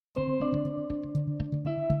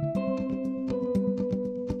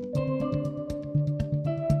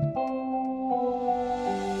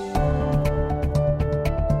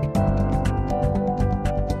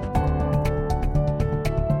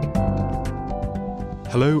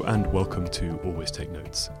Hello and welcome to Always Take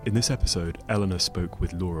Notes. In this episode, Eleanor spoke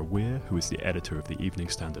with Laura Weir, who is the editor of the Evening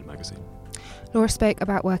Standard magazine. Laura spoke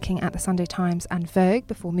about working at the Sunday Times and Vogue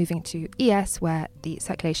before moving to ES, where the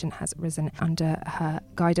circulation has risen under her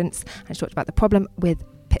guidance, and she talked about the problem with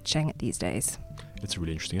pitching these days. It's a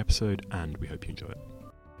really interesting episode and we hope you enjoy it.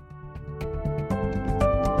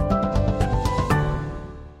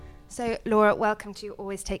 So, Laura, welcome to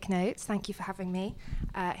Always Take Notes. Thank you for having me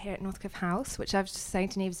here at Northcliffe House, which I was just saying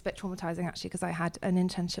to Neve is a bit traumatising, actually, because I had an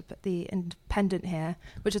internship at the Independent here,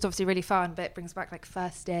 which was obviously really fun, but it brings back like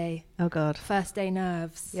first day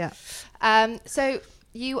nerves. Yeah. So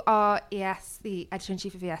you are ES, the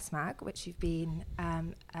editor-in-chief of ES Mag, which you've been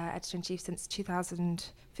editor-in-chief since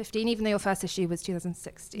 2015, even though your first issue was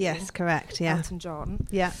 2016. Yes, correct, yeah. Elton John.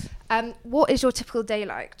 Yeah. What is your typical day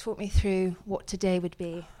like? Talk me through what today would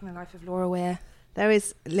be in the life of Laura Weir. There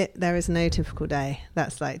is no typical day.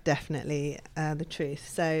 That's like definitely the truth.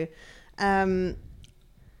 So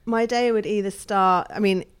my day would either start,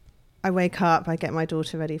 I wake up, I get my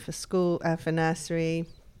daughter ready for school, for nursery.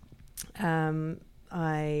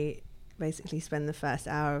 I basically spend the first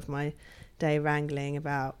hour of my day wrangling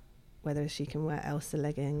about whether she can wear Elsa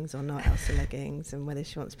leggings or not Elsa leggings, and whether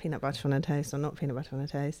she wants peanut butter on her toast or not peanut butter on her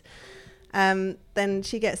toast. Then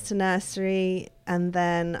she gets to nursery, and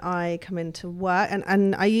then I come into work,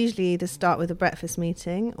 and I usually either start with a breakfast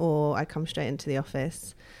meeting or I come straight into the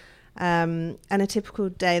office. And a typical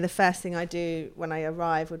day, the first thing I do when I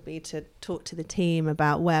arrive would be to talk to the team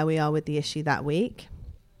about where we are with the issue that week.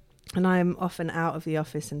 And I'm often out of the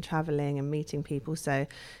office and travelling and meeting people, so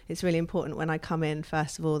it's really important when I come in,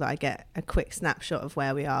 first of all, that I get a quick snapshot of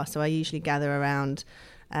where we are. So I usually gather around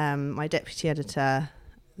my deputy editor,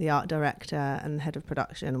 the art director and head of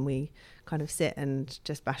production, and we kind of sit and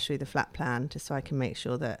just bash through the flat plan just so I can make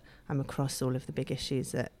sure that I'm across all of the big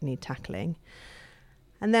issues that need tackling.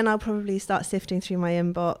 And then I'll probably start sifting through my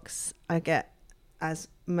inbox. I get, as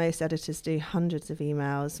most editors do, hundreds of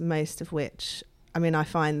emails, most of which, I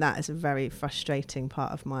find that is a very frustrating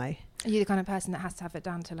part of my... Are you the kind of person that has to have it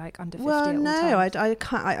down to like under 50 Well, at all no, times? I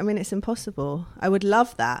can't. It's impossible. I would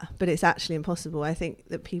love that, but it's actually impossible. I think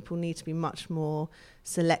that people need to be much more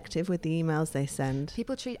selective with the emails they send.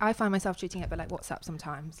 I find myself treating it a bit like WhatsApp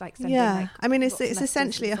sometimes. Like sending, yeah, it's it's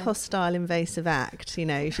essentially a hostile, invasive act.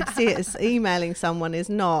 You should see it as emailing someone is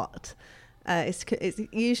not... it's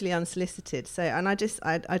usually unsolicited. So, and I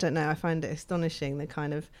don't know, I find it astonishing,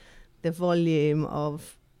 the volume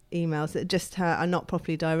of emails that just are not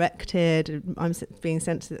properly directed. I'm being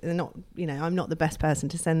sent to, they're not, I'm not the best person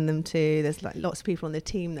to send them to. There's like lots of people on the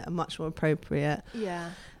team that are much more appropriate. Yeah.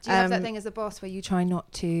 Do you have that thing as a boss where you try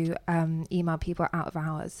not to email people out of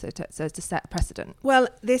hours so as to set a precedent? Well,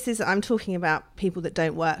 I'm talking about people that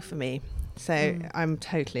don't work for me. So I'm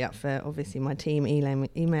totally up for, obviously, my team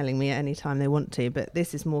emailing me at any time they want to, but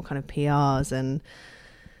this is more kind of PRs and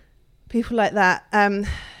people like that.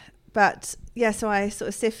 But yeah, so I sort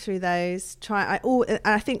of sift through those.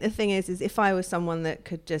 I think the thing is if I was someone that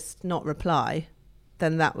could just not reply,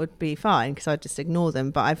 then that would be fine because I'd just ignore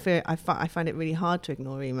them. But I find it really hard to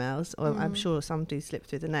ignore emails, or I'm sure some do slip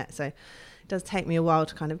through the net. So it does take me a while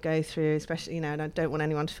to kind of go through, especially, and I don't want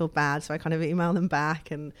anyone to feel bad. So I kind of email them back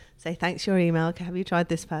and say, thanks for your email. Have you tried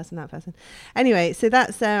this person, that person? Anyway, so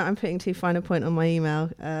that's, I'm putting too fine a point on my email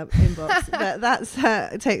inbox, but that's,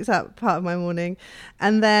 it takes up part of my morning.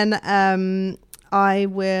 And then I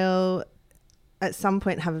will at some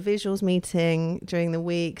point have a visuals meeting during the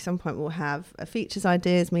week. Some point we'll have a features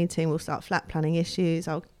ideas meeting. We'll start flat planning issues.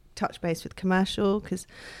 I'll touch base with commercial because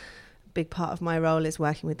big part of my role is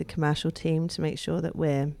working with the commercial team to make sure that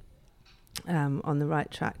we're on the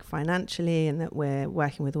right track financially and that we're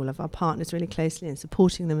working with all of our partners really closely and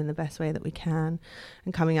supporting them in the best way that we can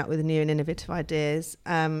and coming up with new and innovative ideas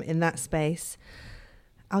in that space.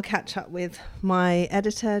 I'll catch up with my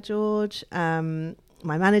editor, George,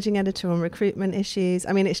 my managing editor on recruitment issues.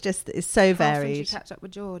 It's so varied. How often do you catch up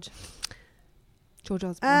with George? George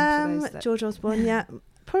Osborne. George Osborne, yeah.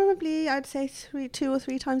 Probably, I'd say 2 or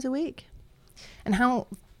 3 times a week. And how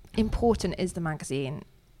important is the magazine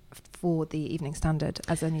for the Evening Standard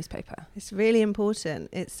as a newspaper? It's really important.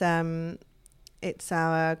 It's our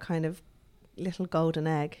kind of little golden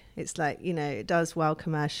egg. It's like, it does well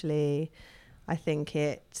commercially. I think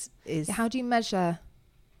it is... How do you measure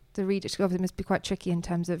the readership? Obviously, it must be quite tricky in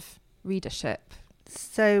terms of readership.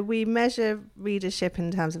 So we measure readership in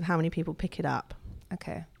terms of how many people pick it up.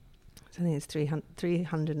 Okay. So I think it's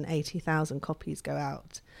 380,000 copies go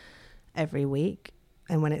out every week.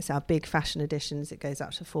 And when it's our big fashion editions, it goes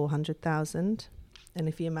up to 400,000. And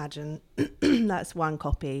if you imagine that's one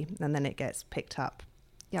copy and then it gets picked up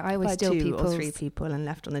Yeah, I always by steal 2 people's or 3 people and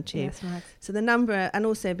left on the tube. ES mags. So the number, and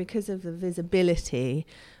also because of the visibility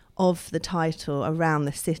of the title around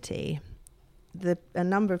the city, a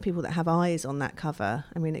number of people that have eyes on that cover,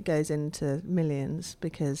 I mean, it goes into millions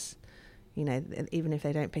because, you know, even if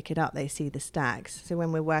they don't pick it up, they see the stacks. So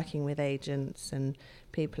when we're working with agents and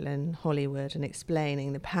people in Hollywood and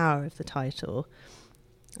explaining the power of the title,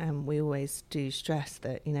 we always do stress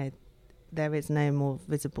that, you know, there is no more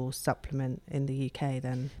visible supplement in the UK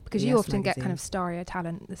than because you often get kind of starrier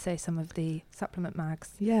talent that say some of the supplement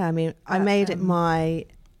mags. Yeah, I mean, I made it my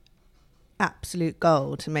absolute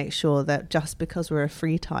goal to make sure that just because we're a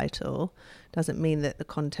free title doesn't mean that the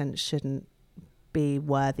content shouldn't be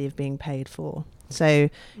worthy of being paid for. So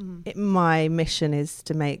my mission is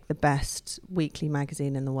to make the best weekly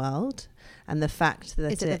magazine in the world, and the fact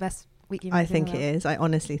that is it the best weekly I magazine think it is. I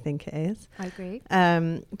honestly think it is. I agree.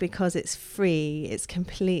 Because it's free, it's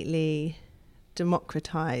completely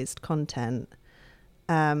democratized content,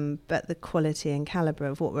 but the quality and caliber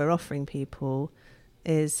of what we're offering people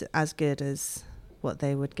is as good as what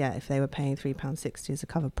they would get if they were paying £3.60 as a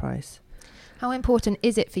cover price. How important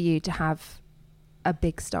is it for you to have a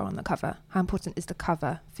big star on the cover? How important is the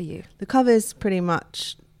cover for you? The cover is pretty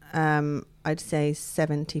much, I'd say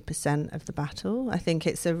 70% of the battle. I think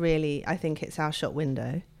it's our shop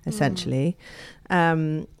window, essentially.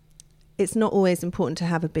 It's not always important to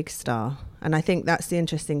have a big star. And I think that's the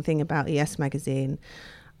interesting thing about ES Magazine.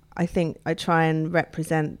 I think I try and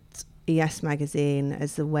represent ES Magazine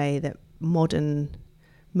as the way that modern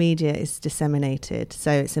media is disseminated.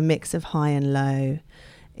 So it's a mix of high and low.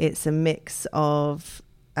 It's a mix of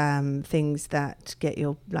things that get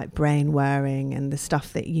your brain whirring and the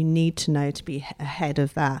stuff that you need to know to be ahead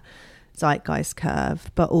of that zeitgeist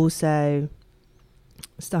curve, but also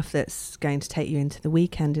stuff that's going to take you into the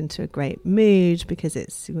weekend, into a great mood, because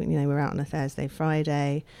it's, you know, we're out on a Thursday,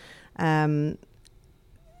 Friday.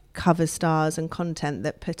 Cover stars and content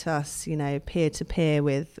that put us, you know, peer to peer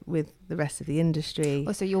with the rest of the industry.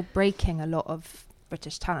 Also, you're breaking a lot of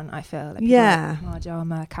British talent, I feel. Like like Marge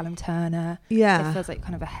Armour, Callum Turner. Yeah. It feels like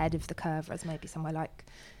kind of ahead of the curve, whereas maybe somewhere like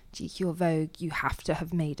GQ or Vogue, you have to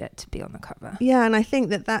have made it to be on the cover. Yeah, and I think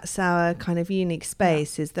that that's our kind of unique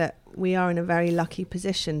space, is that we are in a very lucky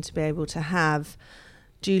position to be able to have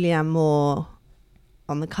Julianne Moore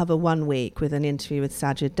on the cover one week with an interview with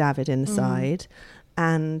Sajid David inside,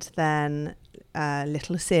 and then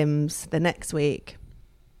Little Sims the next week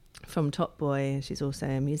from Top Boy. She's also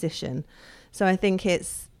a musician. So I think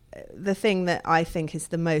it's the thing that I think is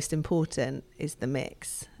the most important is the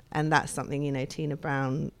mix. And that's something, you know, Tina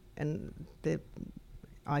Brown and the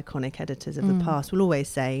iconic editors of the past will always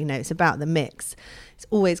say, you know, it's about the mix. It's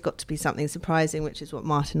always got to be something surprising, which is what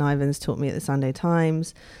Martin Ivins taught me at the Sunday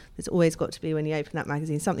Times. There's always got to be, when you open that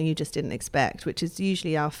magazine, something you just didn't expect, which is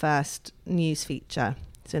usually our first news feature.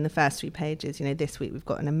 So in the first 3 pages, you know, this week we've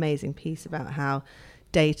got an amazing piece about how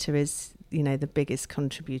data is, you know, the biggest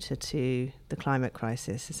contributor to the climate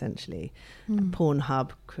crisis, essentially.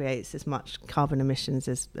 Pornhub creates as much carbon emissions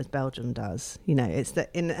as Belgium does. You know, it's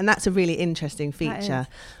and that's a really interesting feature.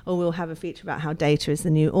 Or we'll have a feature about how data is the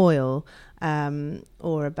new oil,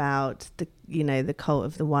 or about the cult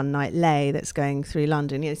of the one night lay that's going through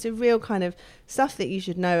London. You know, it's a real kind of stuff that you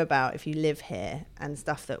should know about if you live here, and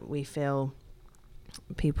stuff that we feel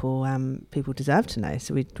people deserve to know,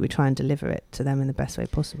 so we try and deliver it to them in the best way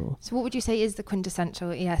possible. So what would you say is the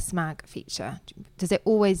quintessential ES Mag feature? Does it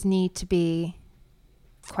always need to be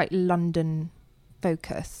quite London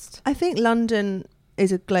focused? I think London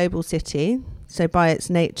is a global city, so by its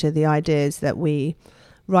nature the ideas that we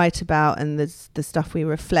write about and the stuff we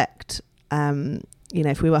reflect, you know,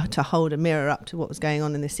 if we were to hold a mirror up to what was going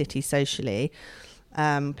on in the city socially,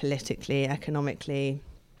 politically, economically,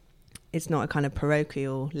 it's not a kind of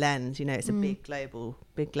parochial lens, you know, it's a big global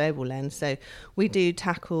lens. So we do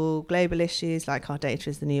tackle global issues like our data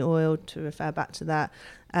is the new oil, to refer back to that.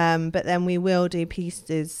 But then we will do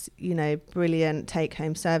pieces, you know, brilliant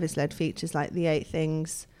take-home service-led features like the 8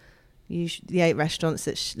 things, the 8 restaurants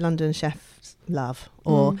that London chefs love,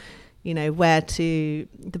 or, you know, where to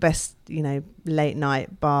the best, you know,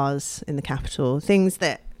 late-night bars in the capital, things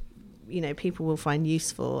that, you know, people will find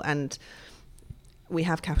useful. And we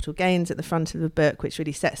have capital gains at the front of the book, which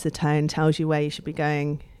really sets the tone, tells you where you should be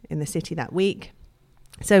going in the city that week.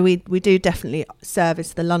 So we do definitely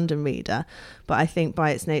service the London reader, but I think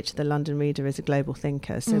by its nature, the London reader is a global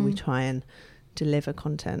thinker. So we try and deliver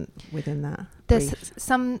content within that. There's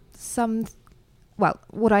some, well,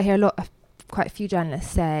 what I hear quite a few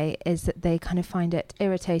journalists say is that they kind of find it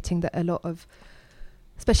irritating that a lot of,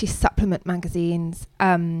 especially supplement magazines,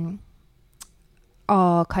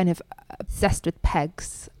 are kind of obsessed with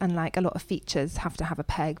pegs, and like a lot of features have to have a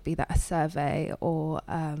peg, be that a survey or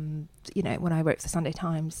you know, when I wrote for the Sunday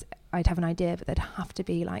Times, I'd have an idea, but there'd have to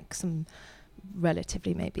be like some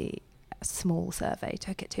relatively maybe small survey to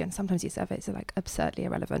hook it to, and sometimes your surveys are like absurdly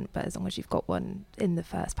irrelevant, but as long as you've got one in the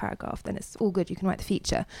first paragraph, then it's all good, you can write the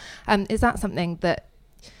feature. Is that something that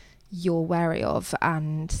you're wary of,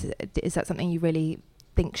 and is that something you really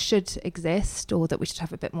think should exist, or that we should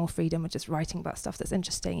have a bit more freedom with just writing about stuff that's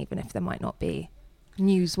interesting, even if there might not be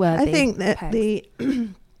newsworthy? I think that pegs? the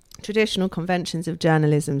traditional conventions of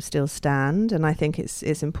journalism still stand, and I think it's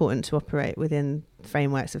important to operate within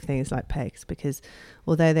frameworks of things like pegs, because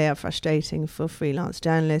although they are frustrating for freelance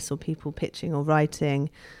journalists or people pitching or writing,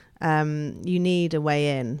 you need a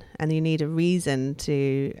way in, and you need a reason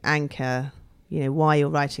to anchor, you know, why you're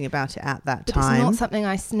writing about it at that time. It's not something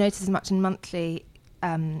I notice as much in monthly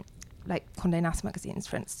like Condé Nast magazines,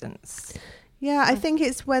 for instance. Yeah, I think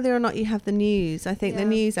it's whether or not you have the news. I think the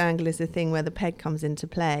news angle is the thing where the peg comes into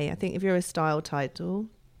play. I think if you're a style title,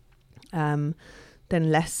 then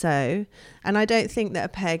less so. And I don't think that a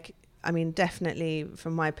peg, I mean, definitely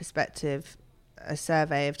from my perspective, a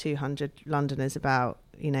survey of 200 Londoners about,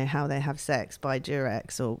 you know, how they have sex by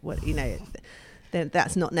Durex or what, you know,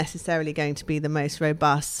 that's not necessarily going to be the most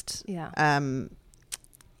robust,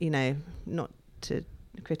 you know, not to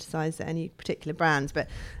criticise any particular brands, but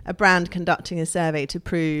a brand conducting a survey to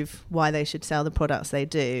prove why they should sell the products they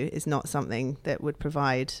do is not something that would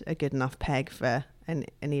provide a good enough peg for an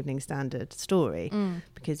Evening Standard story,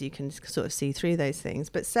 because you can sort of see through those things.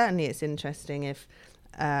 But certainly it's interesting if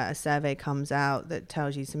a survey comes out that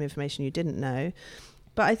tells you some information you didn't know.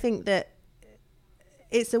 But I think that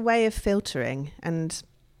it's a way of filtering, and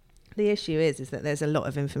the issue is that there's a lot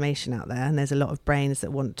of information out there, and there's a lot of brains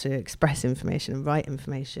that want to express information and write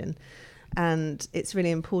information. And it's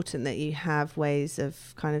really important that you have ways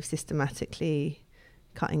of kind of systematically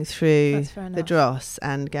cutting through the dross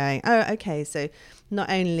and going, oh, okay, so not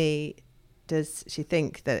only does she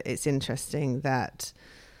think that it's interesting that,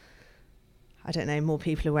 I don't know, more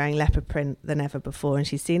people are wearing leopard print than ever before, and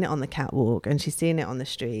she's seen it on the catwalk and she's seen it on the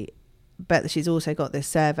street, but she's also got this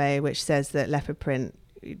survey which says that leopard print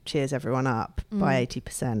cheers everyone up by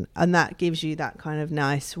 80%, and that gives you that kind of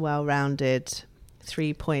nice, well-rounded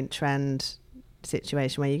 3-point trend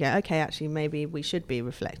situation where you go, okay, actually maybe we should be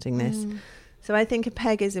reflecting this. So I think a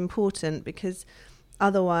peg is important, because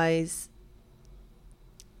otherwise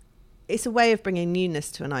it's a way of bringing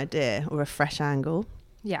newness to an idea or a fresh angle,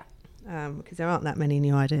 because there aren't that many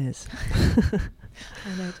new ideas.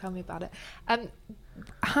 I know, tell me about it.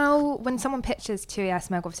 How, when someone pitches to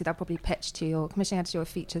ESMEG, obviously they'll probably pitch to your commissioning editor or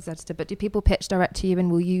features editor, but do people pitch direct to you,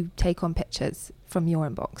 and will you take on pitches from your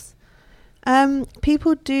inbox?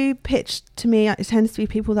 People do pitch to me. It tends to be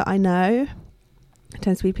people that I know. It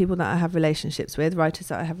tends to be people that I have relationships with, writers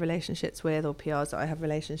that I have relationships with, or PRs that I have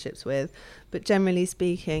relationships with. But generally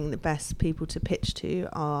speaking, the best people to pitch to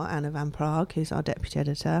are Anna Van Praag, who's our deputy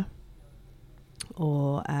editor,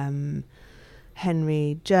 or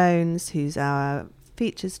Henry Jones, who's our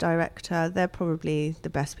features director. They're probably the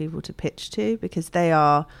best people to pitch to, because they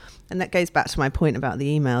are, and that goes back to my point about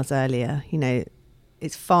the emails earlier, you know,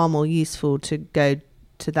 it's far more useful to go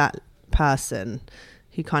to that person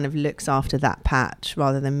who kind of looks after that patch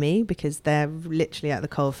rather than me, because they're literally at the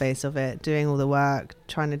coalface of it, doing all the work,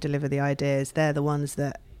 trying to deliver the ideas. They're the ones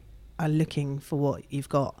that are looking for what you've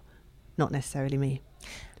got, not necessarily me.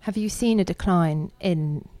 Have you seen a decline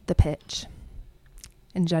in the pitch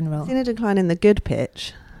in general? I've seen a decline in the good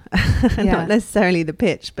pitch. Not necessarily the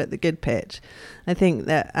pitch, but the good pitch. I think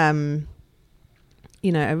that,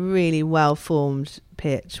 you know, a really well-formed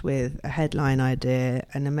pitch with a headline idea,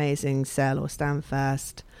 an amazing sell or stand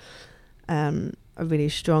first, a really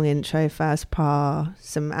strong intro, first par,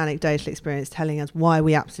 some anecdotal experience telling us why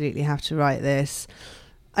we absolutely have to write this.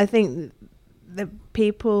 I think that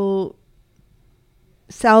people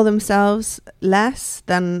sell themselves less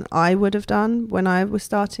than I would have done when I was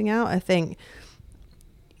starting out. I think,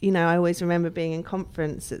 you know, I always remember being in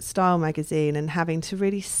conference at Style magazine and having to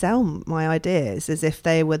really sell my ideas as if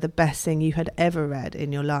they were the best thing you had ever read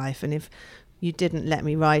in your life. And if you didn't let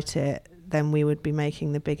me write it, then we would be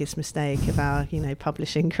making the biggest mistake of our, you know,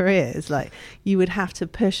 publishing careers. Like, you would have to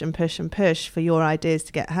push and push and push for your ideas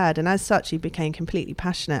to get heard. And as such, you became completely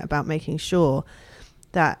passionate about making sure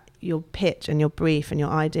that your pitch and your brief and your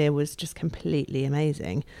idea was just completely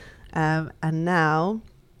amazing. And now,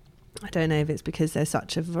 I don't know if it's because there's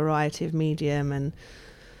such a variety of medium and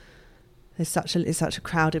it's such a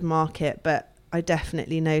crowded market, but I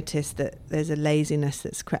definitely noticed that there's a laziness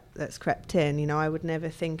that's crept in. You know, I would never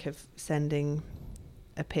think of sending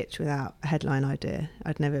a pitch without a headline idea.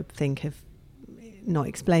 I'd never think of not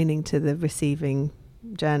explaining to the receiving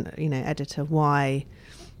editor why,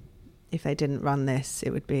 if they didn't run this,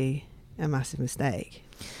 it would be a massive mistake.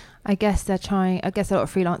 I guess a lot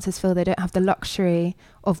of freelancers feel they don't have the luxury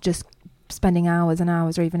of just spending hours and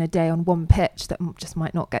hours or even a day on one pitch that just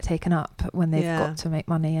might not get taken up when they've got to make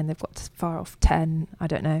money and they've got to fire off 10. I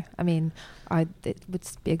don't know. I mean, it would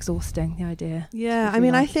be exhausting, the idea. Yeah, I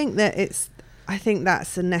mean, I think that's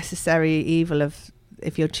a necessary evil of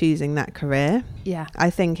if you're choosing that career. Yeah. I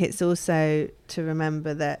think it's also to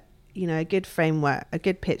remember that, a good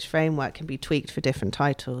pitch framework can be tweaked for different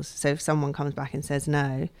titles. So if someone comes back and says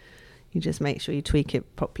no, you just make sure you tweak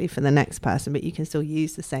it properly for the next person, but you can still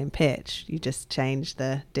use the same pitch. You just change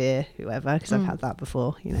the dear whoever, because I've had that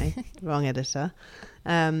before, wrong editor,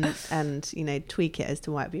 and tweak it as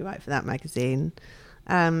to why it'd be right for that magazine.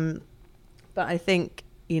 But I think,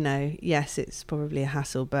 yes, it's probably a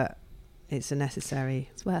hassle, but it's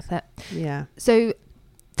it's worth it. Yeah. So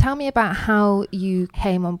tell me about how you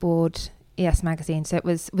came on board ES Magazine. So it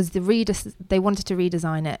was the readers, they wanted to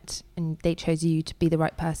redesign it and they chose you to be the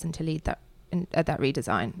right person to lead that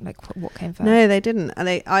redesign. Like what came first? No, they didn't. And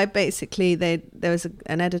there was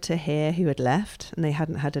an editor here who had left and they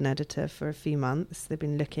hadn't had an editor for a few months. They've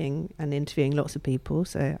been looking and interviewing lots of people.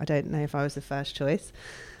 So I don't know if I was the first choice.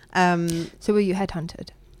 So were you headhunted?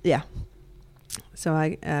 Yeah. So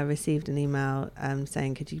I received an email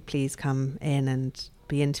saying, could you please come in and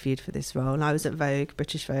be interviewed for this role? And I was at Vogue,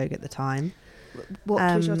 British Vogue at the time.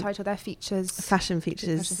 What was your title there? Fashion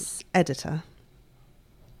features editor.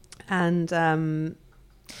 And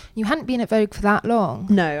you hadn't been at Vogue for that long?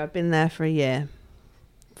 No, I've been there for a year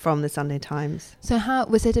from the Sunday Times. So how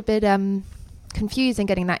was it a bit confusing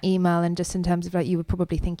getting that email, and just in terms of you were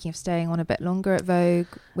probably thinking of staying on a bit longer at Vogue,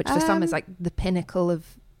 which for some is like the pinnacle of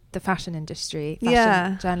the fashion industry,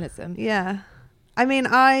 fashion journalism. Yeah. I mean,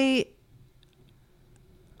 I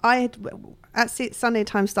had, at Sunday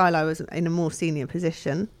Times Style, I was in a more senior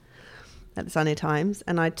position at the Sunday Times,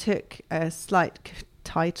 and I took a slight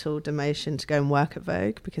title demotion to go and work at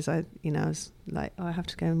Vogue because I was like, I have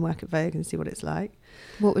to go and work at Vogue and see what it's like.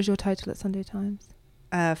 What was your title at Sunday Times?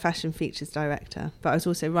 Fashion features director, but I was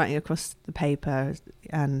also writing across the paper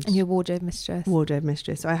and your wardrobe mistress.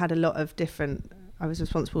 So I had a lot of different. I was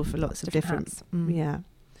responsible for lots of different. Yeah.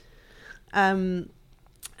 And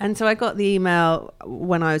so I got the email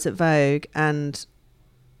when I was at Vogue, and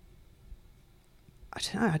I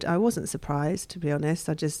don't know, I wasn't surprised, to be honest.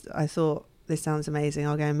 I thought, this sounds amazing,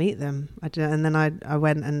 I'll go and meet them. And then I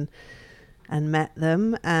went and met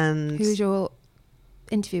them. And who was your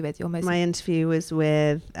interview with? My interview was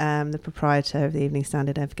with the proprietor of the Evening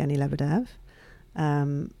Standard, Evgeny Lebedev,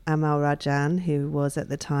 Amal Rajan, who was at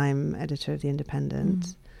the time editor of The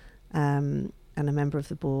Independent, and a member of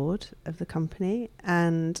the board of the company.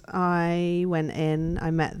 And I went in, I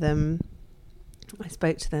met them, I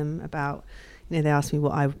spoke to them about, they asked me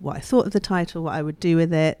what I thought of the title, what I would do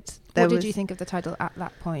with it. What did you think of the title at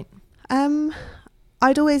that point?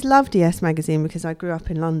 I'd always loved ES Magazine because I grew up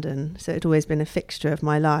in London, so it'd always been a fixture of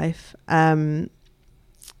my life. But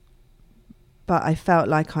I felt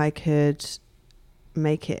like I could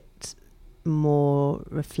make it more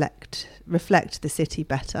reflect the city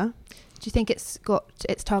better. Do you think it's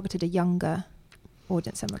targeted a younger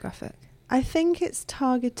audience demographic? I think it's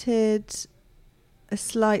targeted a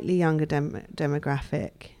slightly younger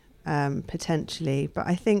demographic, potentially, but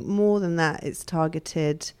I think more than that, it's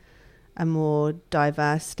targeted a more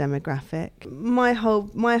diverse demographic. My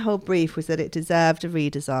whole brief was that it deserved a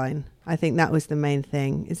redesign. I think that was the main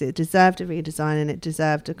thing, is it deserved a redesign and it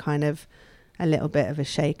deserved a little bit of a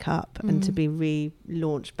shake up and to be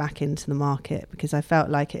relaunched back into the market, because I felt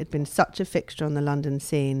like it had been such a fixture on the London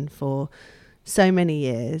scene for so many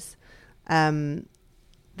years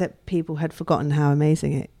that people had forgotten how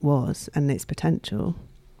amazing it was and its potential.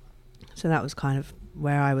 So that was kind of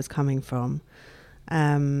where I was coming from.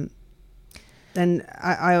 And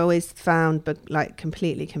I always found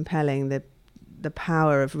completely compelling the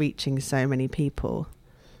power of reaching so many people.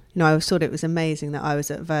 I thought it was amazing that I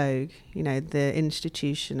was at Vogue, the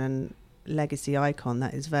institution and legacy icon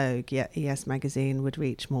that is Vogue, yet ES Magazine would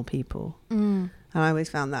reach more people. And I always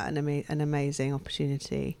found that an amazing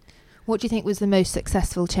opportunity. What do you think was the most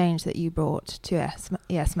successful change that you brought to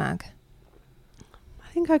ES Mag?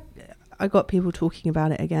 I think I got people talking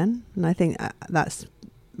about it again, and I think that's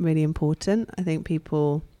really important. I think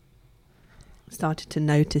people started to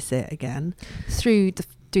notice it again. Through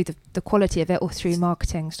the quality of it, or through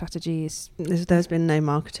marketing strategies? There's been no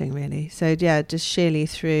marketing really. So yeah, just sheerly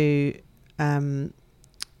through the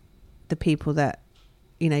people that,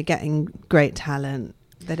 getting great talent,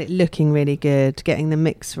 looking really good, getting the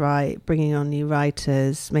mix right, bringing on new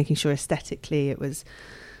writers, making sure aesthetically it was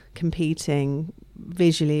competing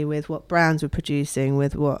visually with what brands were producing,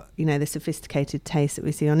 with what, you know, the sophisticated taste that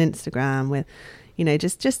we see on Instagram, with, you know,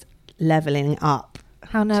 just leveling up.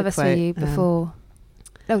 How nervous were you before?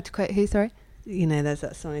 To quote who, sorry? You know, there's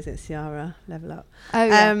that song, is it Ciara, Level Up? Oh,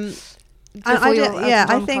 yeah.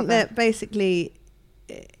 I think that basically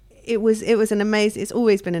it was an amazing, it's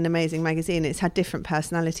always been an amazing magazine. It's had different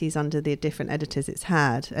personalities under the different editors it's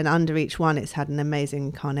had, and under each one it's had an amazing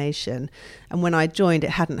incarnation. And when I joined,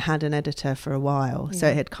 it hadn't had an editor for a while, so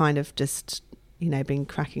it had kind of just, you know, been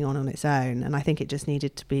cracking on its own, and I think it just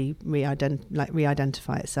needed to be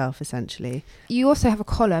re-identify itself, essentially. You also have a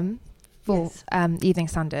column for the Evening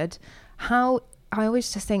Standard. I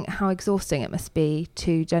always just think how exhausting it must be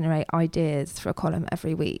to generate ideas for a column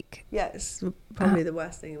every week. Yeah, it's probably the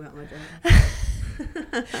worst thing about my job.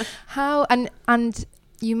 How and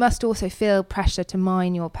you must also feel pressure to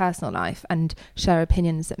mine your personal life and share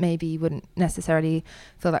opinions that maybe you wouldn't necessarily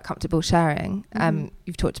feel that comfortable sharing.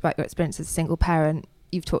 You've talked about your experience as a single parent.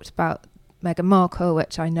 You've talked about Meghan Markle,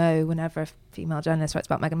 which I know whenever a female journalist writes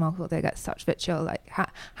about Meghan Markle, they get such vitriol. Like,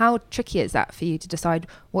 how tricky is that for you to decide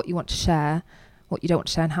what you want to share, what you don't want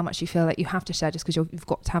to share, and how much you feel like you have to share just because you've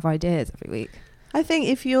got to have ideas every week? I think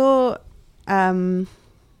if you're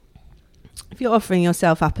offering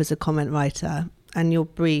yourself up as a comment writer and your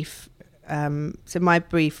brief, so my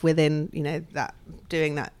brief within, you know, that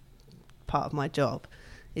doing that part of my job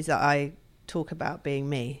is that I talk about being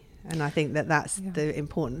me, and I think that that's the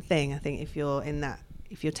important thing. I think if you're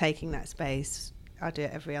taking that space, I do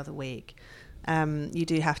it every other week. You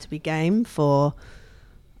do have to be game for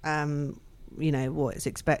you know, what is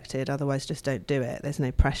expected, otherwise just don't do it. There's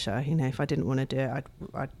no pressure, you know. If I didn't want to do it,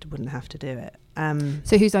 I wouldn't have to do it.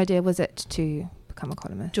 So whose idea was it to become a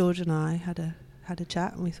columnist? George and I had a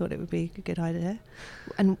chat, and we thought it would be a good idea.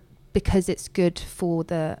 And because it's good for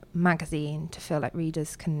the magazine to feel like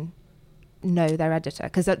readers can know their editor,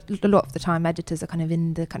 because a lot of the time editors are kind of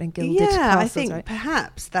in the kind of gilded castles, I think right?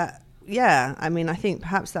 perhaps that I think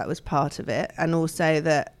perhaps that was part of it, and also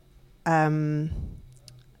that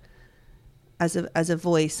as a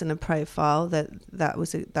voice and a profile, that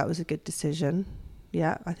was a good decision.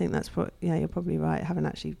 Yeah, I think that's you're probably right. I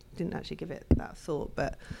didn't actually give it that thought,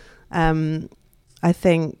 but I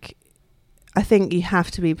think you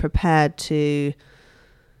have to be prepared to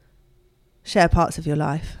share parts of your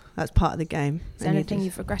life. That's part of the game. Is there anything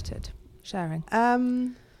you've regretted sharing?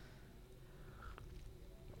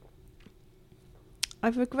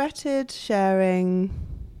 I've regretted sharing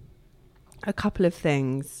a couple of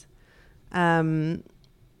things.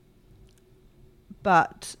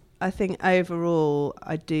 But I think overall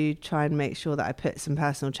I do try and make sure that I put some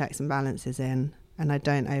personal checks and balances in, and I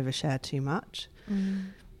don't overshare too much.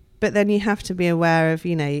 But then you have to be aware of,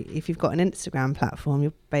 you know, if you've got an Instagram platform,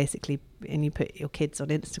 you're basically, and you put your kids on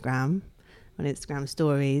Instagram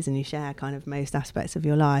stories, and you share kind of most aspects of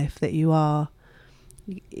your life, that you are,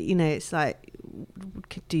 you know, it's like,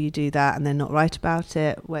 do you do that and then not write about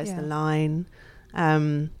it? Where's the line?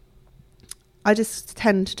 I just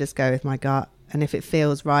tend to just go with my gut, and if it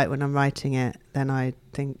feels right when I'm writing it, then I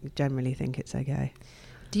generally think it's okay.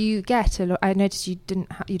 Do you get a lot? I noticed you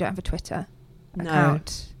don't have a Twitter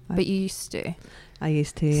account, but you used to. I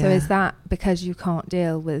used to. So is that because you can't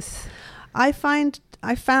deal with? I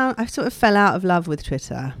sort of fell out of love with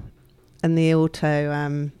Twitter, and the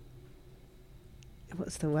auto.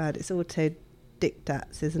 What's the word? It's auto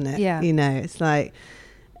dictats, isn't it? Yeah. You know, it's like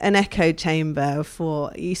an echo chamber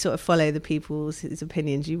for you. Sort of follow the people's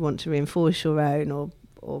opinions. You want to reinforce your own,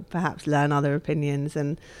 or perhaps learn other opinions.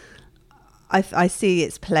 And I see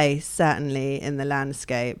its place certainly in the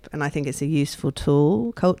landscape, and I think it's a useful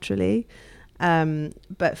tool culturally.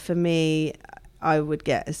 But for me, I would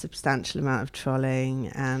get a substantial amount of trolling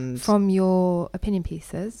and from your opinion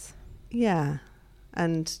pieces. Yeah,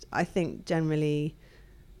 and I think generally,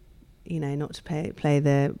 you know, not to play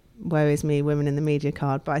the woe is me, women in the media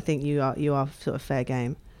card, but I think you are sort of fair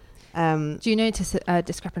game. Do you notice a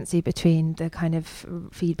discrepancy between the kind of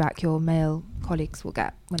feedback your male colleagues will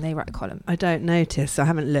get when they write a column? I don't notice. I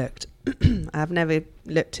haven't looked. I have never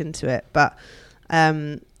looked into it, but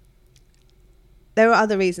there were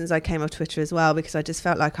other reasons I came off Twitter as well, because I just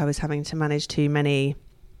felt like I was having to manage too many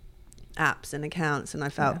apps and accounts, and I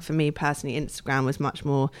felt for me personally Instagram was much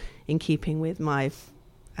more in keeping with my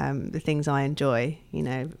the things I enjoy. You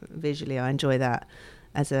know, visually I enjoy that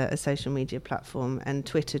as a social media platform, and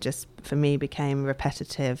Twitter just for me became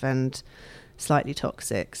repetitive and slightly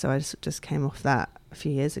toxic, so I just came off that a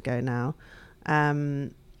few years ago now.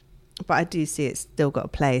 but I do see it's still got a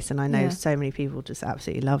place, and I know so many people just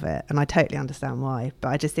absolutely love it, and I totally understand why. But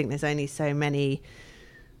I just think there's only so many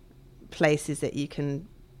places that you can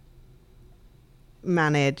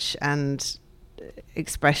manage and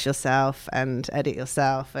express yourself and edit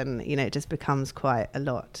yourself, and you know, it just becomes quite a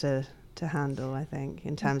lot to handle, I think,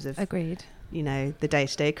 in terms of agreed, you know, the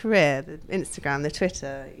day-to-day career, the Instagram, the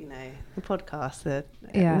Twitter, you know, the podcast,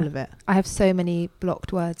 all of it. I have so many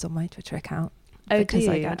blocked words on my Twitter account. Oh, do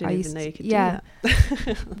you? I didn't even know you could do that.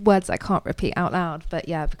 Words I can't repeat out loud, but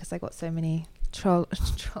because I got so many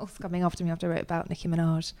trolls coming after me after I wrote about Nicki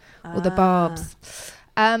Minaj or the Barbs.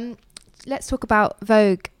 Let's talk about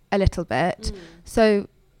Vogue a little bit. So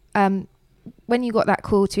when you got that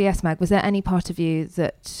call to ES Mag, was there any part of you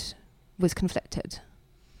that was conflicted?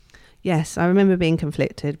 Yes, I remember being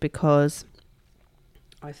conflicted because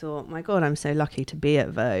I thought, my God, I'm so lucky to be at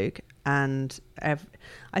Vogue. And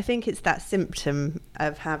I think it's that symptom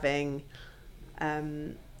of having,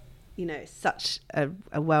 you know, such a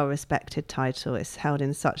well-respected title. It's held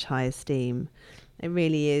in such high esteem. It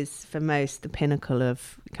really is, for most, the pinnacle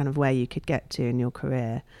of kind of where you could get to in your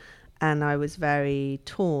career. And I was very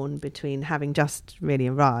torn between having just really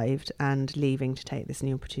arrived and leaving to take this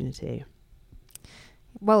new opportunity.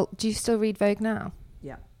 Well, do you still read Vogue now?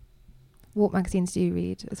 Yeah. What magazines do you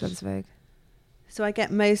read as well as Vogue? So I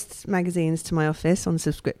get most magazines to my office on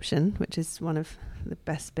subscription, which is one of the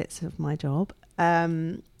best bits of my job.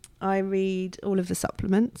 I read all of the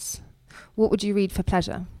supplements. What would you read for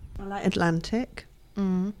pleasure? I like Atlantic.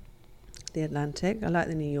 The Atlantic. I like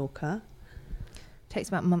the New Yorker. Takes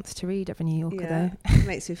about months to read every New Yorker, though. It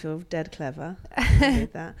makes me feel dead clever. I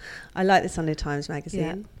read that. I like the Sunday Times magazine.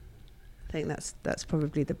 Yeah. I think that's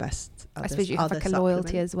probably the best. I suppose you have like a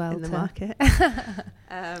loyalty as well in the market.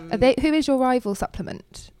 Who is your rival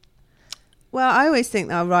supplement? Well, I always think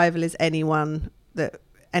that our rival is anything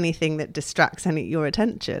that distracts your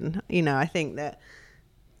attention. You know, I think that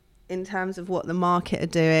in terms of what the market are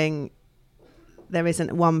doing, there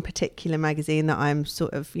isn't one particular magazine that I'm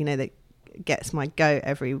sort of, you know, that gets my goat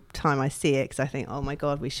every time I see it, because I think, oh my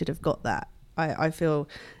God, we should have got that. I feel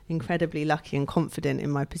incredibly lucky and confident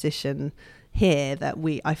in my position here that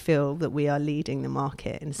I feel that we are leading the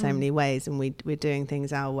market in so many ways, and we're doing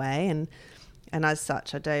things our way, and as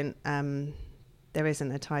such I don't there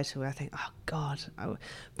isn't a title where I think, oh God.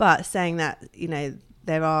 But saying that, you know,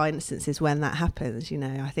 there are instances when that happens. You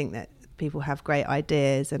know, I think that people have great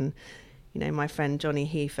ideas, and you know, my friend Johnny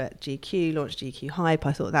Heath at GQ launched GQ Hype.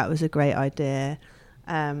 I thought that was a great idea.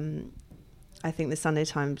 I think the Sunday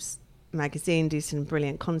Times magazine do some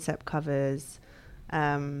brilliant concept covers.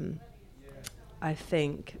 I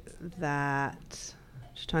think that,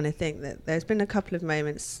 just trying to think, that there's been a couple of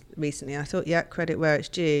moments recently I thought, yeah, credit where it's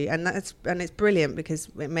due, and it's brilliant because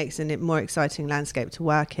it makes a more exciting landscape to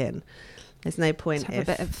work in. There's no point to have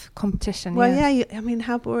a bit of competition. Well, I mean,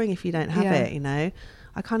 how boring if you don't have it, you know.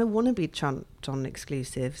 I kind of want to be trumped on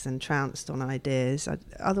exclusives and trounced on ideas.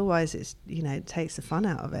 Otherwise, it's, you know, it takes the fun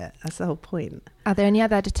out of it. That's the whole point. Are there any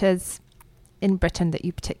other editors in Britain that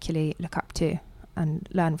you particularly look up to and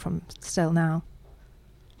learn from still now?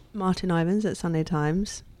 Martin Ivins at Sunday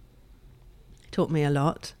Times taught me a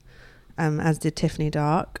lot, as did Tiffany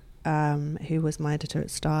Dark, who was my editor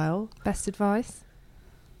at Style. Best advice?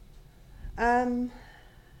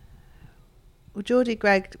 Well, Geordie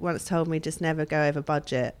Gregg once told me just never go over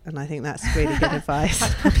budget, and I think that's really good advice.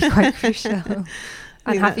 That's probably quite crucial.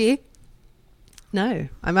 And have you? No,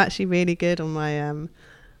 I'm actually really good on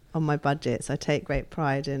my budgets. I take great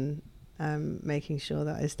pride in making sure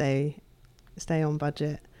that I stay on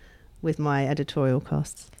budget with my editorial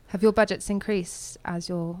costs. Have your budgets increased as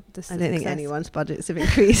I don't think anyone's budgets have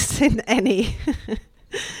increased in any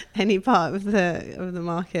part of the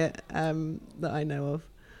market that I know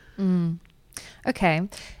of. Okay.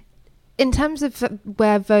 In terms of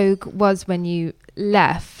where Vogue was when you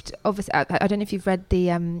left, obviously, I don't know if you've read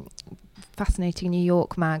the fascinating New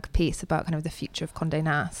York mag piece about kind of the future of Condé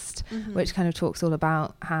Nast, which kind of talks all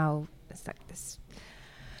about how it's like this,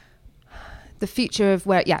 the future of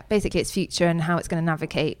where, basically its future and how it's going to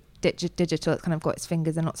navigate digital. It's kind of got its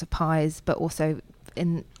fingers in lots of pies, but also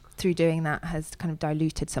through doing that has kind of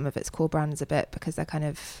diluted some of its core brands a bit, because they're kind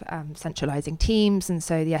of centralizing teams, and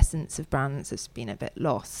so the essence of brands has been a bit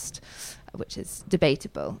lost, which is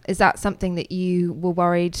debatable. Is that something that you were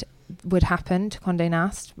worried would happen to Condé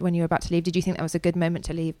Nast when you were about to leave? Did you think that was a good moment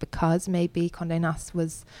to leave because maybe Condé Nast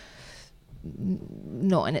was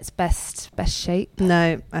not in its best shape?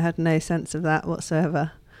 No, I had no sense of that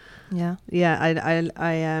whatsoever.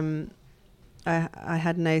 I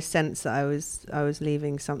had no sense that I was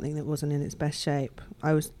leaving something that wasn't in its best shape.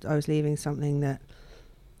 I was leaving something that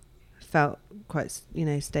felt quite,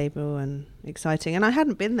 stable and exciting. And I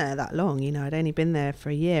hadn't been there that long, I'd only been there for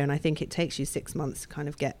a year, and I think it takes you 6 months to kind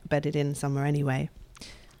of get bedded in somewhere anyway.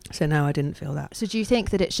 So no, I didn't feel that. So do you think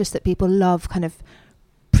that it's just that people love kind of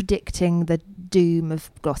predicting the doom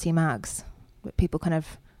of glossy mags, that people kind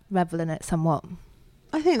of revel in it somewhat?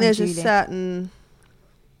 I think there's a certain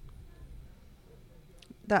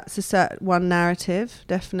one narrative,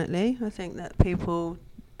 definitely. I think that people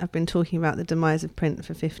have been talking about the demise of print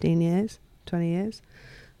for 15 years, 20 years.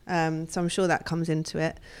 So I'm sure that comes into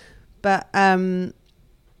it. But I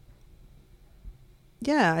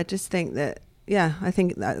just think that, I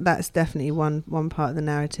think that's definitely one part of the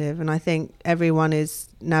narrative. And I think everyone is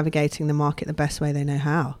navigating the market the best way they know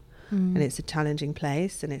how. And it's a challenging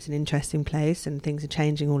place, and it's an interesting place, and things are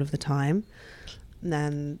changing all of the time.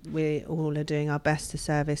 And we all are doing our best to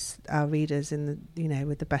service our readers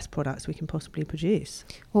with the best products we can possibly produce.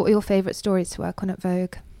 What were your favourite stories to work on at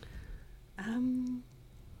Vogue?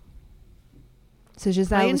 So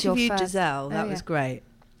Giselle was your first. I interviewed Giselle. That was great,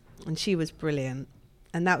 and she was brilliant.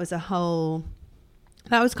 And that was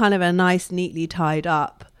kind of a nice, neatly tied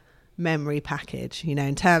up memory package,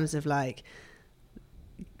 in terms of like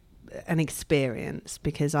an experience,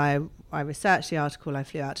 because I researched the article, I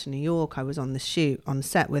flew out to New York, I was on the shoot on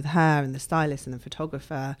set with her and the stylist and the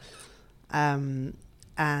photographer, and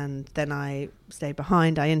then I stayed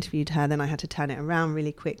behind, I interviewed her, then I had to turn it around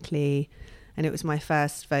really quickly, and it was my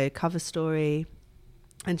first Vogue cover story,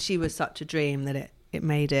 and she was such a dream that it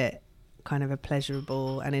made it kind of a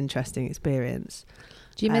pleasurable and interesting experience.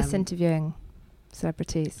 Do you miss interviewing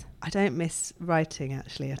celebrities? I don't miss writing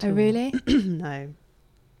actually at all. Oh really? No,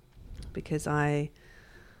 because I'm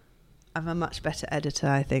a much better editor,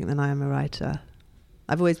 I think, than I am a writer.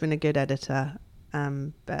 I've always been a good editor,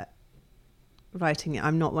 but writing,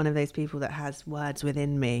 I'm not one of those people that has words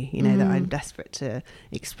within me, that I'm desperate to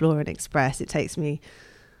explore and express.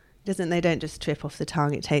 They don't just trip off the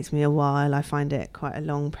tongue. It takes me a while. I find it quite a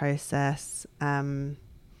long process.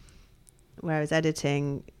 Whereas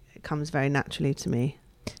editing, it comes very naturally to me.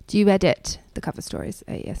 Do you edit the cover stories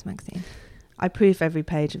at ES Magazine? I proof every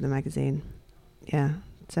page of the magazine. Yeah.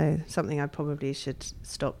 So something I probably should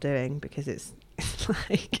stop doing, because it's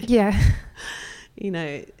like... Yeah.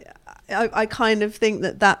 I kind of think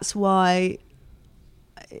that's why...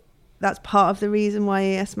 That's part of the reason why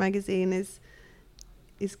ES Magazine is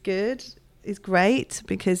good, is great,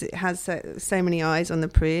 because it has so many eyes on the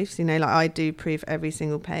proofs. Like I do proof every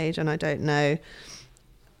single page, and I don't know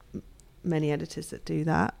many editors that do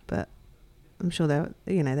that, but I'm sure there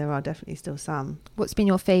are definitely still some. What's been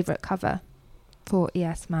your favourite cover for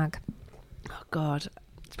ES Mag? Oh God,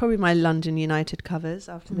 it's probably my London United covers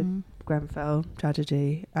after the Grenfell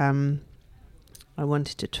tragedy. I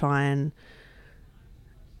wanted to try and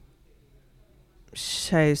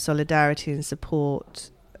show solidarity and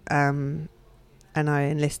support, and I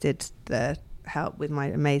enlisted the help with my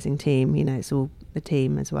amazing team. It's all the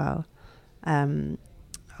team as well,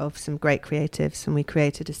 of some great creatives, and we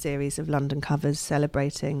created a series of London covers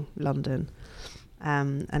celebrating London,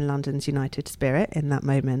 and London's united spirit in that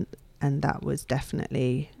moment. And that was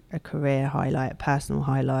definitely a career highlight, a personal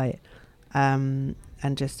highlight, and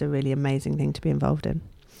just a really amazing thing to be involved in.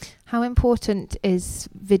 How important is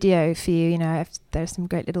video for you? If there's some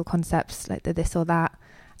great little concepts like the this or that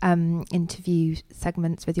interview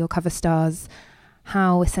segments with your cover stars,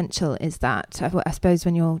 how essential is that? I suppose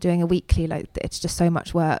when you're doing a weekly, like, it's just so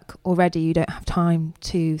much work already, you don't have time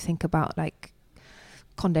to think about like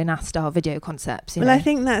Condé Nast style video concepts. I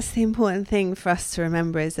think that's the important thing for us to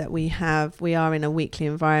remember, is that we are in a weekly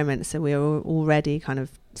environment, so we are already kind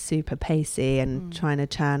of super pacey and trying to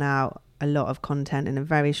churn out a lot of content in a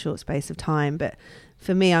very short space of time. But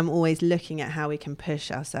for me, I'm always looking at how we can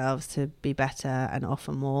push ourselves to be better and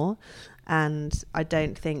offer more. And I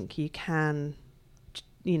don't think you can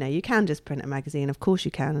just print a magazine. Of course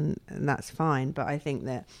you can, and that's fine. But I think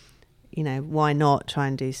that, why not try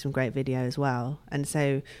and do some great video as well? And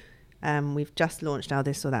so we've just launched our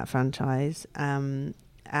This or That franchise. And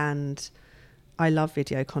I love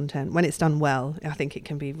video content. When it's done well, I think it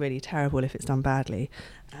can be really terrible if it's done badly.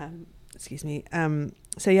 Excuse me.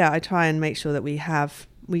 So yeah, I try and make sure that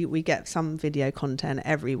we get some video content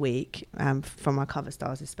every week, from our cover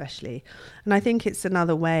stars especially. And I think it's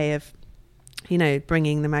another way of,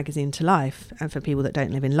 bringing the magazine to life. And for people that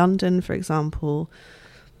don't live in London, for example,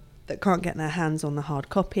 that can't get their hands on the hard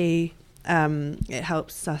copy, it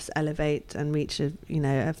helps us elevate and reach a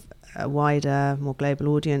wider, more global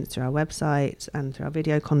audience through our website and through our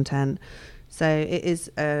video content. So it is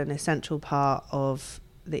an essential part of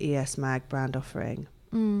the ES Mag brand offering.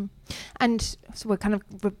 And so we're kind of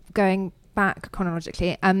going back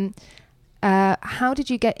chronologically, how did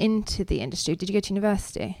you get into the industry? Did you go to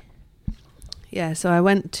university? Yeah, so I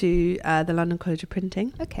went to the London College of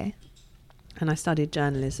Printing. Okay. And I studied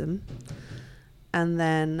journalism. And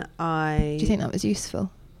then Do you think that was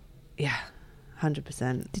useful? Yeah,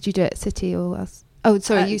 100%. Did you do it at City or else? Oh,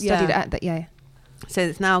 sorry, you studied at that, yeah. So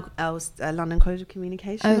it's now London College of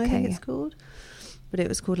Communication, I think it's called. But it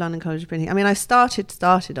was called London College of Printing. I mean, I started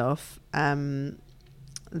off there,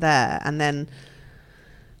 and then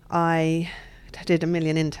I did a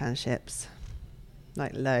million internships,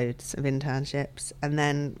 like loads of internships, and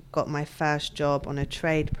then got my first job on a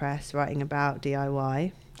trade press writing about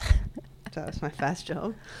DIY. So that was my first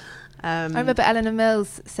job. I remember Eleanor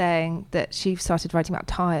Mills saying that she started writing about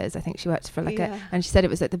tyres. I think she worked for and she said it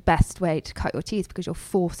was like the best way to cut your teeth because you're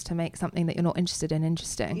forced to make something that you're not interested in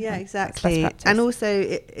interesting. Yeah, exactly. And also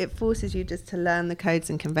it forces you just to learn the codes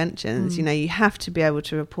and conventions. You know, you have to be able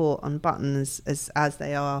to report on buttons as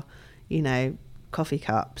they are, you know, coffee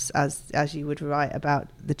cups, as you would write about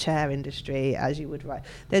the chair industry, as you would write.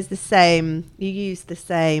 You use the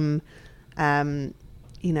same,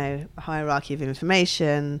 you know, hierarchy of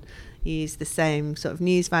information. You use the same sort of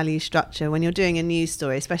news value structure. When you're doing a news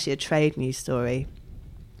story, especially a trade news story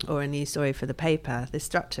or a news story for the paper, the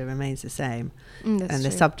structure remains the same and the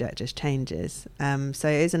subject just changes. So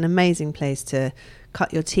it's an amazing place to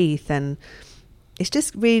cut your teeth, and it's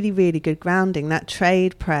just really, really good grounding. That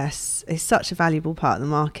trade press is such a valuable part of the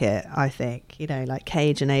market, I think. You know, like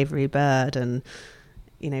Cage and Avery Bird and,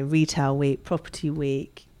 you know, Retail Week, Property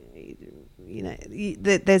Week. You know,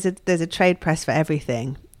 there's a trade press for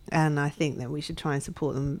everything. And I think that we should try and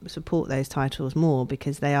support those titles more,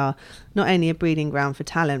 because they are not only a breeding ground for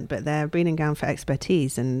talent, but they're a breeding ground for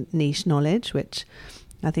expertise and niche knowledge, which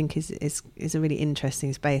I think is a really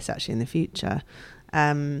interesting space actually in the future,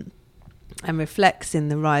 and reflects in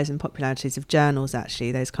the rise and popularities of journals,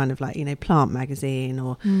 actually, those kind of like, you know, Plant Magazine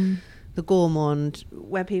or the Gourmand,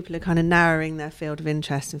 where people are kind of narrowing their field of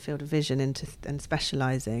interest and field of vision and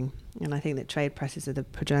specialising. And I think that trade presses are the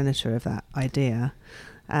progenitor of that idea.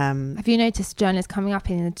 Have you noticed journalists coming up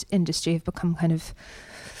in the industry have become kind of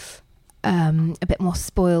a bit more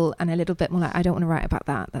spoiled and a little bit more like, I don't want to write about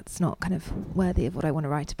that, that's not kind of worthy of what I want to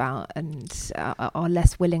write about, and are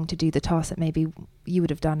less willing to do the task that maybe you would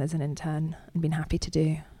have done as an intern and been happy to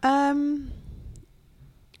do?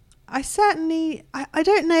 I certainly, I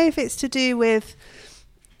don't know if it's to do with,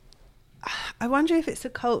 I wonder if it's a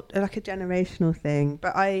generational thing,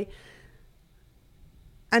 but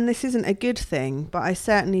and this isn't a good thing, but I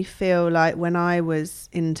certainly feel like when I was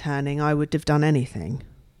interning, I would have done anything,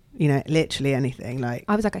 you know, literally anything. Like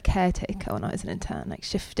I was like a caretaker when I was an intern, like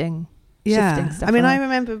shifting stuff. I mean, I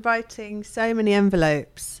remember writing so many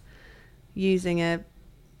envelopes using a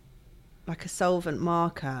solvent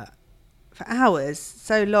marker for hours,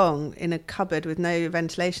 so long in a cupboard with no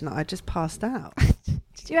ventilation that I just passed out.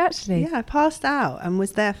 Did you actually? Yeah, I passed out and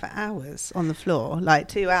was there for hours on the floor, like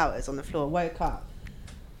 2 hours on the floor, woke up,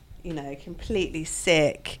 you know, completely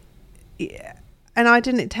sick. Yeah. And I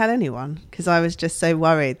didn't tell anyone because I was just so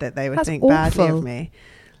worried that they would think badly of me.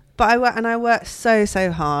 But I worked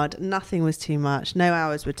so hard. Nothing was too much. No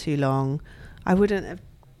hours were too long. I wouldn't have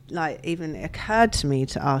even occurred to me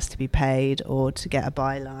to ask to be paid or to get a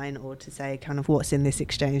byline or to say kind of what's in this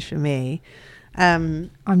exchange for me.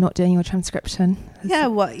 I'm not doing your transcription. Yeah,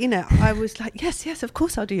 well, you know, I was like, yes, of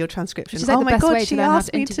course I'll do your transcription. Like, oh my God, she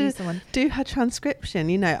asked me to do her transcription.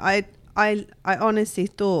 You know, I honestly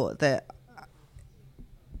thought that,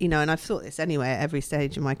 you know, and I've thought this anyway at every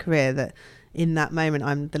stage of my career, that in that moment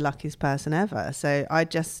I'm the luckiest person ever. So I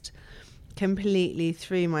just completely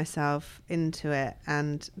threw myself into it,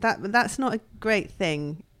 and that's not a great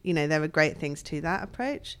thing. You know, there are great things to that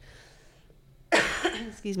approach.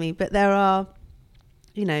 Excuse me, but there are,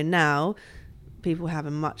 you know, now people have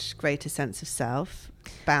a much greater sense of self,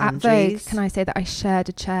 boundaries. At Vogue, can I say that I shared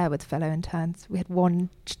a chair with fellow interns? We had one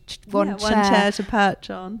chair to perch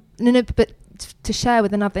on. No, but to share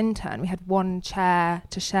with another intern, we had one chair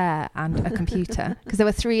to share and a computer, because there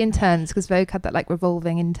were 3 interns, because Vogue had that like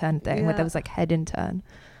revolving intern thing where there was like head intern.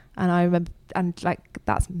 And I remember, and like,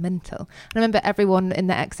 that's mental. And I remember everyone in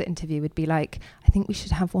the exit interview would be like, I think we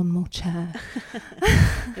should have one more chair.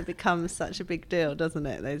 It becomes such a big deal, doesn't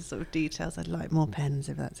it? Those sort of details. I'd like more pens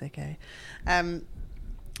if that's okay.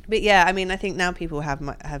 But yeah, I mean, I think now people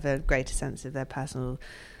have a greater sense of their personal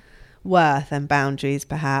worth and boundaries,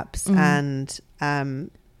 perhaps. And,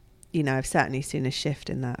 you know, I've certainly seen a shift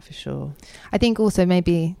in that for sure. I think also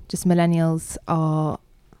maybe just millennials are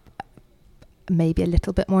maybe a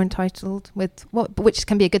little bit more entitled with which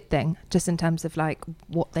can be a good thing, just in terms of like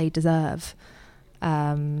what they deserve.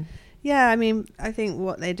 Yeah, I mean, I think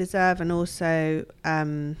what they deserve, and also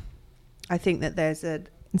I think that there's a...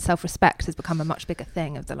 And self-respect has become a much bigger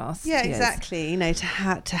thing of the last years. Exactly. You know, to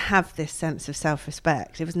have this sense of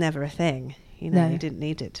self-respect, it was never a thing. You know, you didn't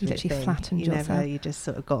need it to be a thing. Flattened yourself. You just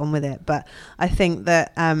sort of got on with it. But I think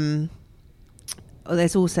that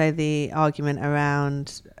there's also the argument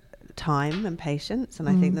around time and patience, and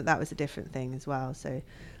I think that was a different thing as well. So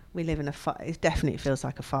we live in it definitely feels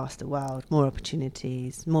like a faster world, more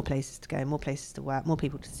opportunities, more places to go, more places to work, more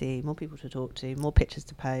people to see, more people to talk to, more pictures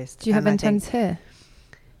to post. Do you have interns here?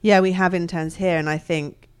 Yeah, we have interns here, and I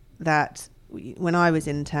think that when I was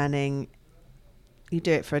interning, you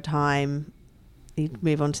do it for a time, you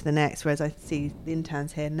move on to the next, whereas I see the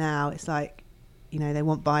interns here now, it's like, you know, they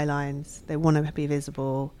want bylines, they want to be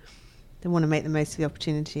visible, they want to make the most of the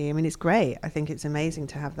opportunity. I mean, it's great. I think it's amazing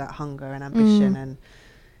to have that hunger and ambition, and,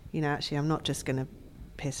 you know, actually I'm not just going to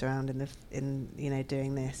piss around in you know,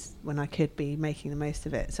 doing this when I could be making the most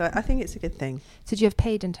of it. So I think it's a good thing. So do you have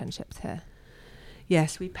paid internships here?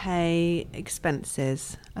 Yes, we pay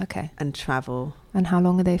expenses and travel. And how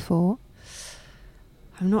long are they for?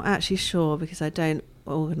 I'm not actually sure because I don't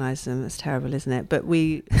organise them. That's terrible, isn't it? But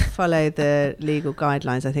we follow the legal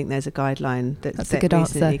guidelines. I think there's a guideline that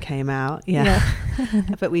recently came out. Yeah.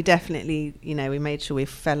 But we definitely, you know, we made sure we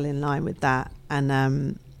fell in line with that.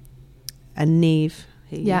 And Neve,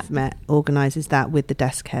 who you've met, organises that with the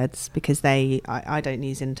desk heads, because I don't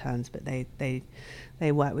use interns, but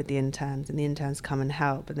they work with the interns, and the interns come and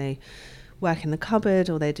help, and they work in the cupboard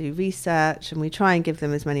or they do research, and we try and give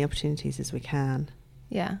them as many opportunities as we can.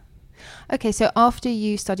 Yeah. Okay, so after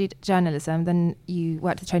you studied journalism, then you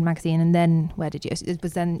worked at Trade Magazine, and then where did you? It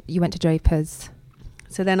was then you went to Drapers.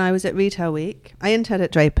 So then I was at Retail Week. I interned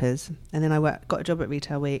at Drapers, and then I got a job at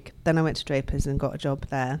Retail Week. Then I went to Drapers and got a job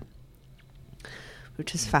there,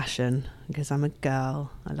 which is fashion, because I'm a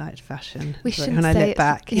girl. I liked fashion. When I look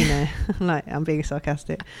back, you know, I'm being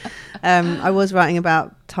sarcastic. I was writing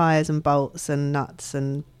about tyres and bolts and nuts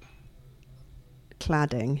and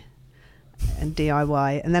cladding and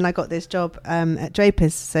DIY, and then I got this job at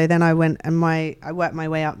Drapers. So then I went and I worked my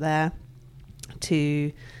way up there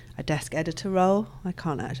to a desk editor role. I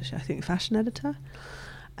think fashion editor.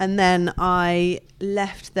 And then I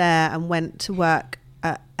left there and went to work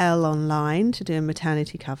at Elle Online to do a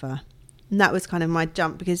maternity cover. And that was kind of my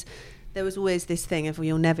jump, because there was always this thing of, well,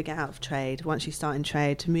 you'll never get out of trade. Once you start in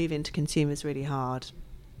trade, to move into consumer is really hard,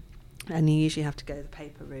 and you usually have to go the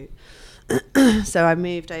paper route. So I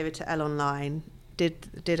moved over to Elle Online,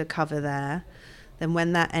 did a cover there. Then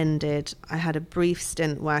when that ended, I had a brief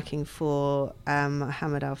stint working for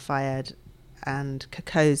Mohammed Al Fayed and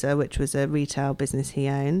Kokoza, which was a retail business he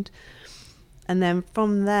owned. And then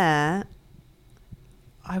from there,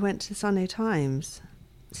 I went to Sunday Times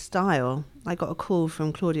Style. I got a call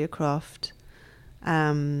from Claudia Croft,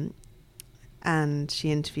 and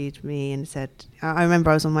she interviewed me and said, I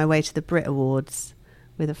remember I was on my way to the Brit Awards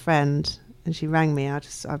with a friend, and she rang me.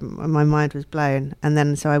 My mind was blown. And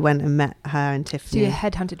then so I went and met her and Tiffany. So you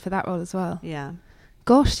headhunted for that role as well? Yeah.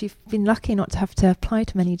 Gosh, you've been lucky not to have to apply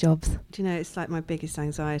to many jobs. Do you know, it's like my biggest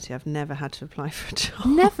anxiety. I've never had to apply for a job.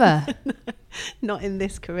 Never? Not in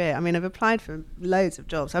this career. I mean, I've applied for loads of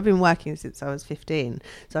jobs. I've been working since I was 15.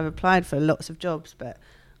 So I've applied for lots of jobs, but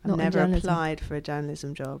I've never applied for a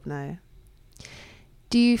journalism job, no.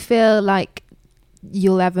 Do you feel like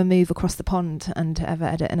you'll ever move across the pond and ever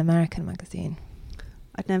edit an American magazine?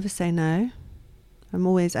 I'd never say no. I'm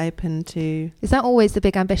always open to... Is that always the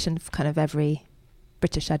big ambition for kind of every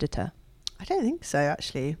British editor? I don't think so,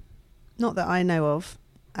 actually. Not that I know of.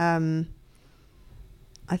 I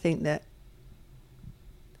think that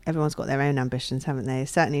everyone's got their own ambitions, haven't they?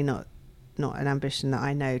 Certainly not an ambition that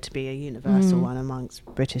I know to be a universal one amongst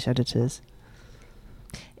British editors.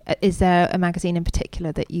 Is there a magazine in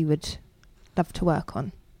particular that you would love to work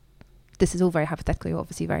on? This is all very hypothetical. You're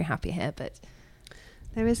obviously very happy here, but...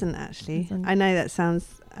 There isn't, actually. I know that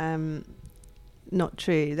sounds not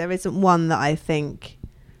true. There isn't one that I think,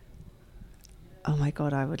 oh my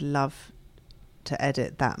God, I would love to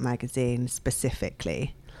edit that magazine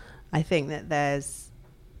specifically. I think that there's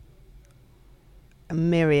a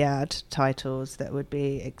myriad titles that would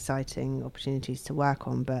be exciting opportunities to work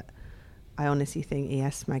on, but I honestly think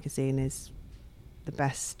ES magazine is the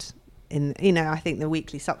best in, you know, I think the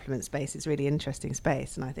weekly supplement space is really interesting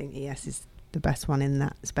space, and I think ES is the best one in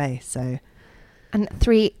that space. So, and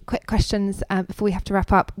 3 quick questions before we have to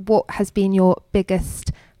wrap up. What has been your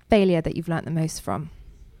biggest failure that you've learnt the most from?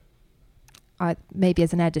 Maybe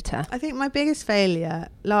as an editor. I think my biggest failure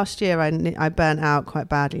last year, I burnt out quite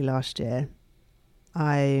badly last year.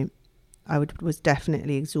 I was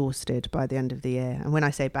definitely exhausted by the end of the year. And when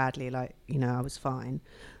I say badly, like, you know, I was fine,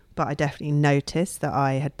 but I definitely noticed that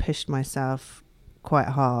I had pushed myself quite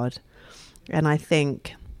hard. And I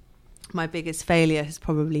think my biggest failure has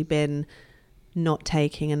probably been not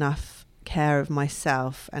taking enough care of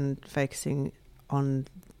myself and focusing on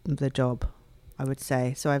the job, I would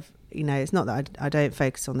say. So I've, you know, it's not that I don't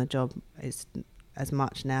focus on the job as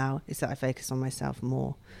much now, it's that I focus on myself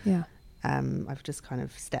more. Yeah. I've just kind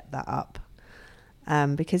of stepped that up,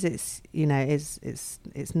 because it's, you know,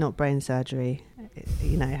 it's not brain surgery.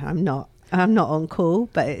 You know, I'm not on call,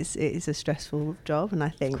 but it's a stressful job, and I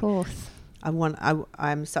think, of course,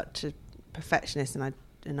 I'm such a perfectionist,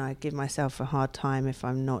 and I give myself a hard time if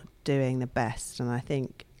I'm not doing the best, and I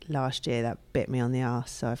think last year that bit me on the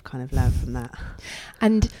arse, so I've kind of learned from that.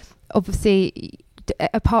 And obviously,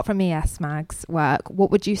 apart from ES Mag's work,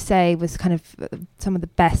 what would you say was kind of some of the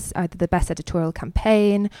best, either the best editorial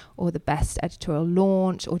campaign or the best editorial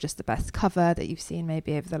launch or just the best cover that you've seen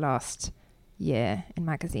maybe over the last year in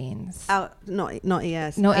magazines? Not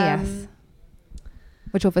ES. Not ES.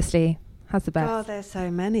 Which obviously has the best. Oh, there's so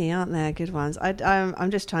many, aren't there? Good ones.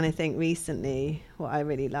 I'm just trying to think recently what I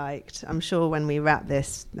really liked. I'm sure when we wrap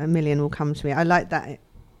this, a million will come to me. I like that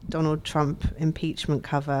Donald Trump impeachment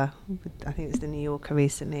cover. I think it's the New Yorker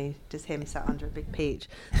recently, just him sat under a big peach.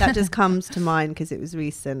 That just comes to mind because it was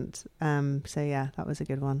recent. So yeah, that was a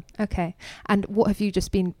good one. Okay. And what have you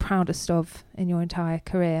just been proudest of in your entire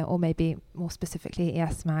career, or maybe more specifically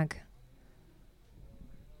ES Mag?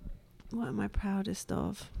 What am I proudest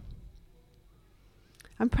of?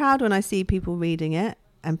 I'm proud when I see people reading it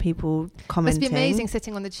and people commenting. Must be amazing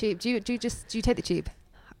sitting on the tube. Do you take the tube?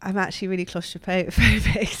 I'm actually really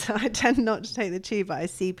claustrophobic, so I tend not to take the tube, but I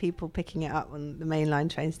see people picking it up on the mainline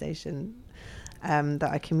train station that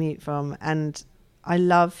I commute from, and I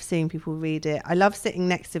love seeing people read it. I love sitting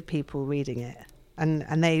next to people reading it,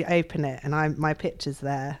 and they open it, and my picture's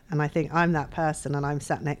there, and I think I'm that person, and I'm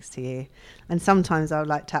sat next to you. And sometimes I'll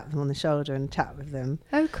like tap them on the shoulder and chat with them.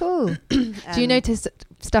 Oh, cool. Do you notice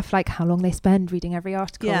stuff like how long they spend reading every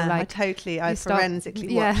article? Yeah, like I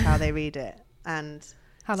forensically watch how they read it, and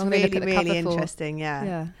how long it's they look at the really cover interesting. for.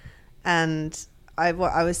 Yeah. And I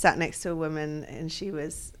was sat next to a woman, and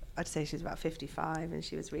I'd say she was about 55, and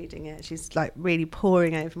she was reading it. She's like really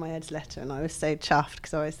poring over my Ed's letter, and I was so chuffed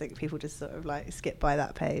because I always think people just sort of like skip by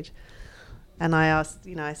that page. And I asked,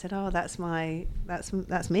 you know, I said, "Oh, that's me."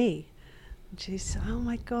 And she's, "Oh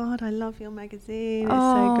my God, I love your magazine. It's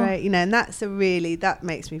so great." You know, and that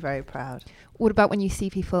makes me very proud. What about when you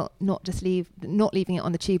see people not leaving it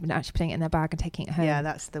on the tube and actually putting it in their bag and taking it home? Yeah,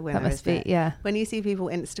 that's the winner. That must be, yeah. When you see people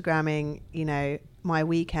Instagramming, you know, my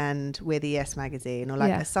weekend with ES Magazine, or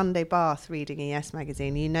like a Sunday bath reading ES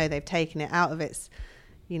Magazine, you know, they've taken it out of its,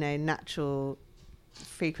 you know, natural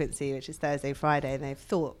frequency, which is Thursday, Friday, and they've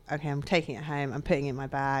thought, okay, I'm taking it home, I'm putting it in my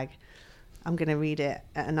bag, I'm going to read it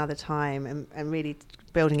at another time, and really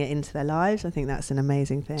building it into their lives. I think that's an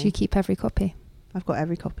amazing thing. Do you keep every copy? I've got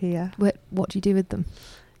every copy, yeah. What do you do with them?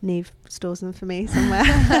 Neve stores them for me somewhere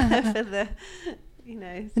for the, you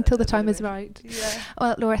know, until the time is right. Yeah.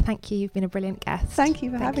 Well, Laura, thank you. You've been a brilliant guest. Thank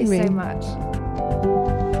you for having me. Thank you so much.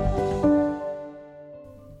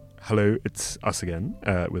 Hello, it's us again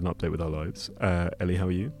with an update with our lives. Ellie, how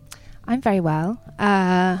are you? I'm very well.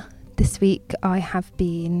 This week I have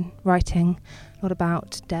been writing a lot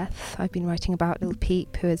about death. I've been writing about Lil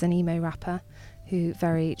Peep, who is an emo rapper who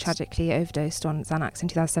very tragically overdosed on Xanax in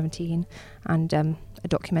 2017, and a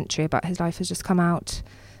documentary about his life has just come out.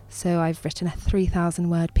 So I've written a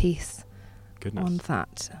 3,000-word piece on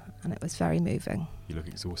that, and it was very moving. You look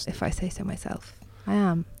exhausted. If I say so myself. I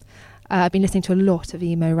am. I've been listening to a lot of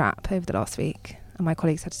emo rap over the last week, and my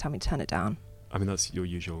colleagues had to tell me to turn it down. I mean, that's your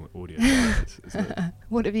usual audience, isn't it?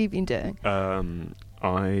 What have you been doing? What have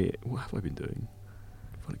I been doing?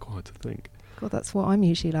 I find it quite hard to think. God, that's what I'm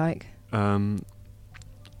usually like.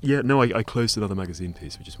 I closed another magazine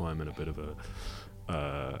piece, which is why I'm in a bit of a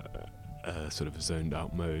sort of zoned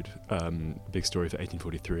out mode. Big story for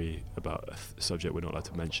 1843 about a subject we're not allowed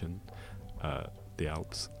to mention, the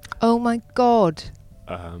Alps. Oh my God.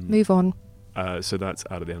 Move on. So that's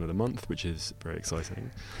out at the end of the month, which is very exciting.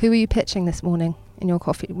 Who were you pitching this morning in your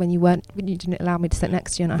coffee when you didn't allow me to sit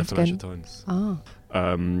next to you? And the Financial Times.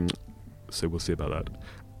 So we'll see about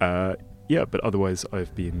that. But otherwise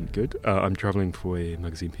I've been good. I'm travelling for a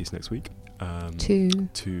magazine piece next week.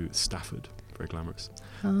 To Stafford. Very glamorous.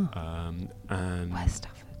 And where's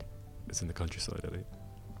Stafford? It's in the countryside, Ellie.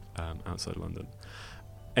 Outside London.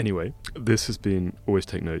 Anyway, this has been Always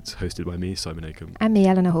Take Notes, hosted by me, Simon Acomb. And me,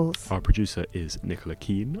 Eleanor Halls. Our producer is Nicola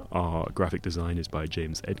Keane. Our graphic design is by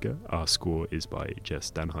James Edgar. Our score is by Jess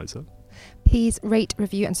Danheiser. Please rate,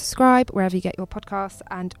 review and subscribe wherever you get your podcasts,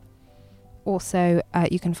 and also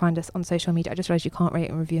you can find us on social media. I just realised you can't rate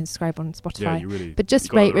and review and subscribe on Spotify, but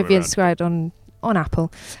just rate, review and subscribe on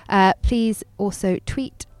Apple. Please also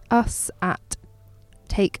tweet us at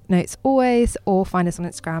Take Notes Always, or find us on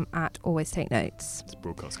Instagram at Always Take Notes. It's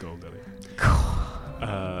broadcast gold, Ellie.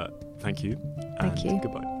 Thank you. Thank you.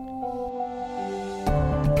 Goodbye.